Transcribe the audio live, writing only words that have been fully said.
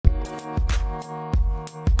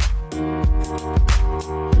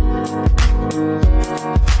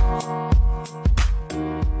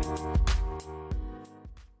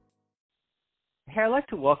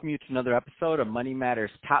welcome you to another episode of Money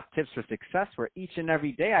Matters Top Tips for Success, where each and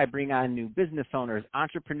every day I bring on new business owners,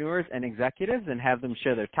 entrepreneurs, and executives and have them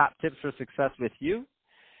share their top tips for success with you.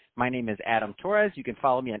 My name is Adam Torres. You can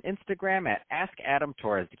follow me on Instagram at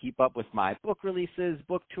AskAdamTorres to keep up with my book releases,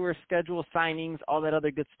 book tour schedule, signings, all that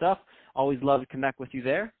other good stuff. Always love to connect with you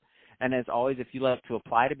there. And as always, if you'd like to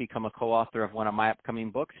apply to become a co-author of one of my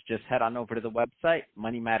upcoming books, just head on over to the website,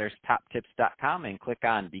 moneymatterstoptips.com, and click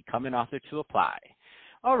on Become an Author to apply.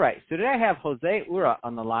 All right, so today I have Jose Ura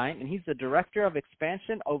on the line, and he's the Director of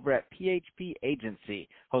Expansion over at PHP Agency.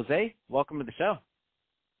 Jose, welcome to the show.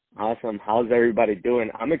 Awesome. How's everybody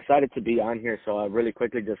doing? I'm excited to be on here, so really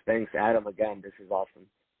quickly, just thanks, Adam, again. This is awesome.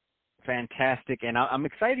 Fantastic, and I'm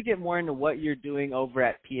excited to get more into what you're doing over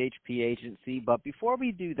at PHP Agency, but before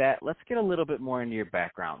we do that, let's get a little bit more into your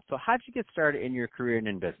background. So how'd you get started in your career and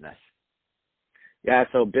in business? Yeah,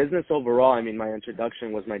 so business overall, I mean, my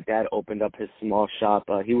introduction was my dad opened up his small shop.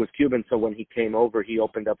 He was Cuban, so when he came over, he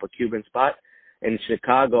opened up a Cuban spot in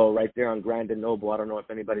Chicago, right there on Grand and Noble. I don't know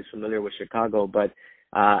if anybody's familiar with Chicago, but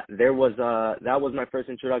that was my first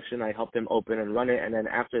introduction. I helped him open and run it, and then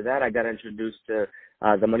after that, I got introduced to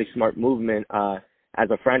the Money Smart movement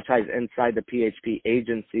as a franchise inside the PHP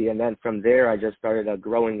Agency, and then from there, I just started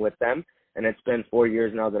growing with them, and it's been 4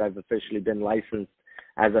 years now that I've officially been licensed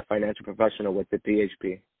as a financial professional with the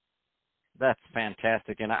PHP. That's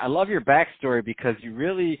fantastic. And I love your backstory because you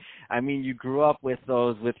really, you grew up with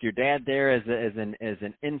your dad there as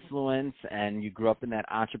an influence, and you grew up in that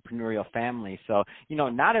entrepreneurial family. So,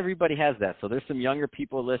 not everybody has that. So there's some younger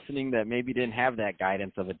people listening that maybe didn't have that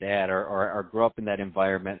guidance of a dad or grew up in that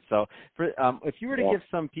environment. So if you were to give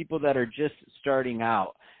some people that are just starting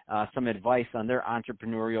out some advice on their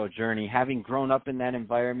entrepreneurial journey, having grown up in that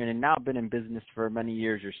environment and now been in business for many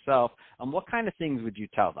years yourself, what kind of things would you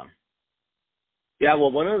tell them? Yeah,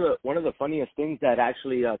 well, one of the funniest things that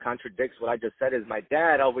actually contradicts what I just said is my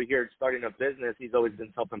dad over here starting a business. He's always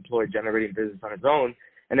been self-employed, generating business on his own.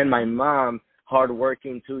 And then my mom,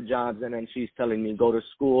 hardworking, 2 jobs, and then she's telling me, go to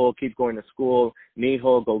school, keep going to school,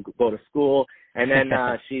 mijo, go to school. And then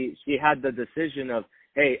she had the decision of,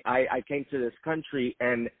 hey, I came to this country,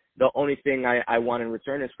 and the only thing I want in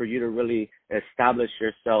return is for you to really establish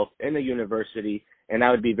yourself in a university, and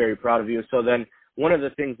I would be very proud of you. So then one of the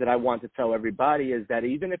things that I want to tell everybody is that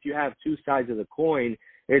even if you have 2 sides of the coin,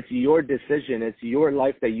 it's your decision. It's your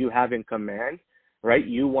life that you have in command, right?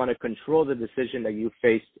 You want to control the decision that you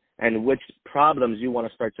face and which problems you want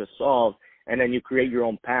to start to solve, and then you create your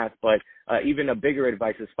own path. But even a bigger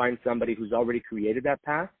advice is find somebody who's already created that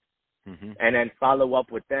path, and then follow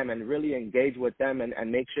up with them and really engage with them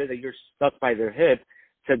and make sure that you're stuck by their hip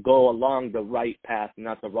to go along the right path,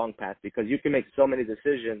 not the wrong path, because you can make so many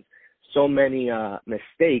decisions, so many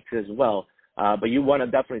mistakes as well. But you want to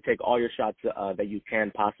definitely take all your shots that you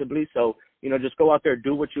can possibly. So, just go out there,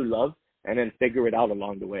 do what you love, and then figure it out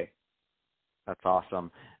along the way. That's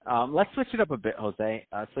awesome. Let's switch it up a bit, Jose.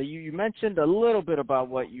 So you mentioned a little bit about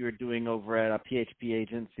what you're doing over at a PHP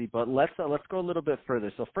Agency, but let's go a little bit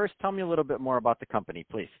further. So first, tell me a little bit more about the company,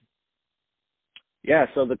 please. Yeah,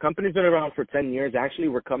 so the company's been around for 10 years. Actually,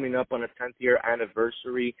 we're coming up on a 10th year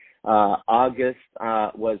anniversary. August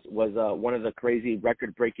was one of the crazy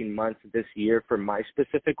record-breaking months this year for my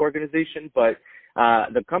specific organization. But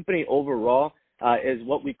the company overall is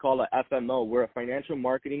what we call a FMO. We're a financial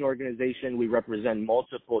marketing organization. We represent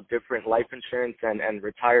multiple different life insurance and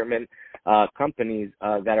retirement companies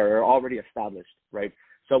that are already established, right?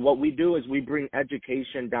 So what we do is we bring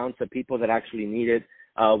education down to people that actually need it.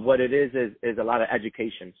 What it is a lot of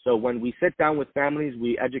education. So when we sit down with families,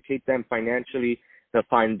 we educate them financially, the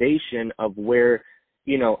foundation of where,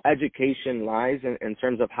 education lies in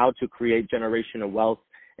terms of how to create generational wealth.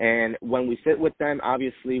 And when we sit with them,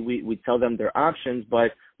 obviously we tell them their options,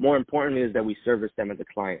 but more importantly is that we service them as a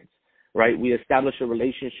client, right? We establish a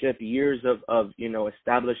relationship, years of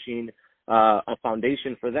establishing a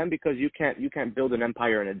foundation for them, because you can't build an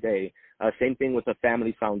empire in a day. Same thing with a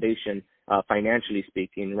family foundation, financially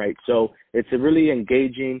speaking, right? So it's really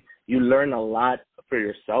engaging. You learn a lot for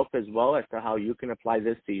yourself as well as to how you can apply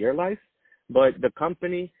this to your life. But the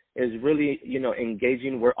company is really,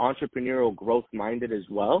 engaging. We're entrepreneurial growth minded as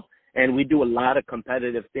well. And we do a lot of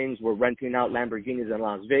competitive things. We're renting out Lamborghinis in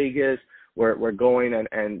Las Vegas. We're going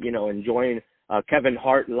and enjoying Kevin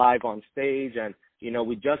Hart live on stage. And,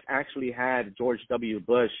 we just actually had George W.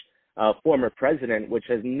 Bush, former president, which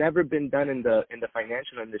has never been done in the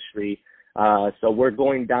financial industry. So we're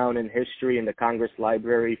going down in history in the Congress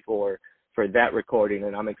Library for that recording,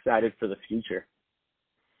 and I'm excited for the future.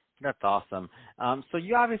 That's awesome. So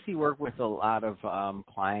you obviously work with a lot of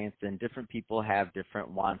clients, and different people have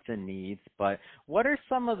different wants and needs. But what are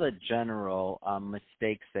some of the general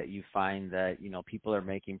mistakes that you find that people are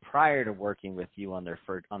making prior to working with you on their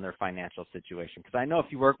financial situation? Because I know if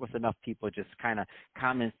you work with enough people, just kind of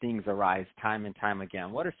common things arise time and time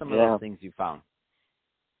again. What are some of those things you found?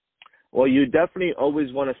 Well, you definitely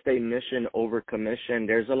always want to stay mission over commission.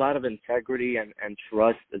 There's a lot of integrity and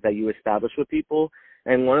trust that you establish with people.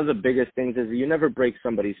 And one of the biggest things is you never break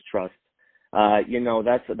somebody's trust.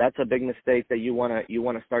 That's a big mistake that you want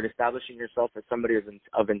to start establishing yourself as somebody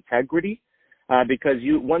of integrity. Because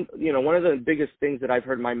one of the biggest things that I've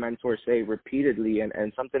heard my mentor say repeatedly,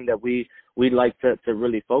 and something that we like to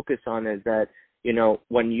really focus on, is that,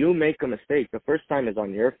 when you make a mistake, the first time is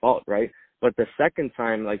on your fault, right? But the second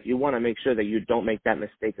time, like, you want to make sure that you don't make that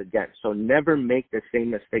mistake again. So never make the same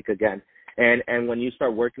mistake again. And when you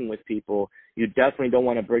start working with people, you definitely don't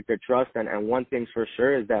want to break their trust. And one thing's for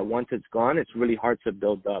sure is that once it's gone, it's really hard to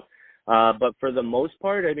build up. But for the most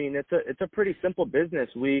part, I mean, it's a pretty simple business.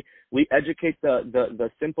 We educate the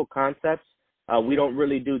simple concepts. We don't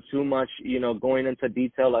really do too much, going into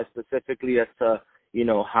detail as specifically as to,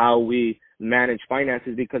 how we manage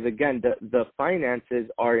finances, because again, the finances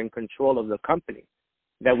are in control of the company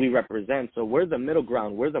that we represent. So we're the middle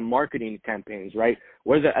ground. We're the marketing campaigns, right?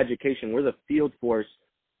 We're the education. We're the field force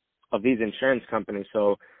of these insurance companies.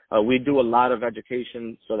 So we do a lot of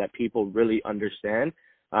education so that people really understand.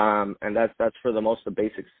 And that's for the most of the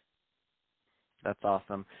basics. That's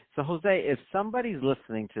awesome. So, Jose, if somebody's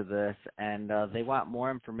listening to this and they want more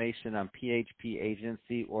information on PHP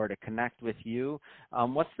Agency or to connect with you,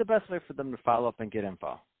 what's the best way for them to follow up and get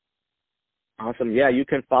info? Awesome. Yeah, you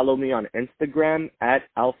can follow me on Instagram at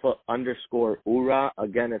alpha_ura.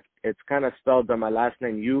 Again, it's kind of spelled by my last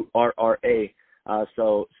name, URRA.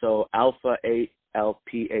 So alpha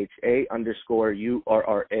ALPHA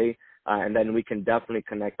 _URRA. And then we can definitely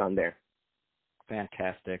connect on there.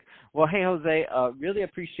 Fantastic. Well, hey, Jose, really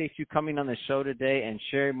appreciate you coming on the show today and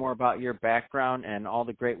sharing more about your background and all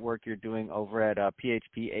the great work you're doing over at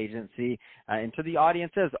PHP Agency. And to the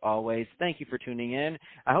audience, as always, thank you for tuning in.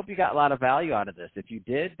 I hope you got a lot of value out of this. If you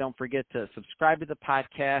did, don't forget to subscribe to the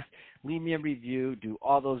podcast, leave me a review, do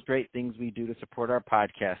all those great things we do to support our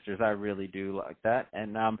podcasters. I really do like that.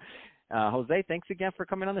 And Jose, thanks again for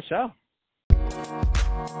coming on the show.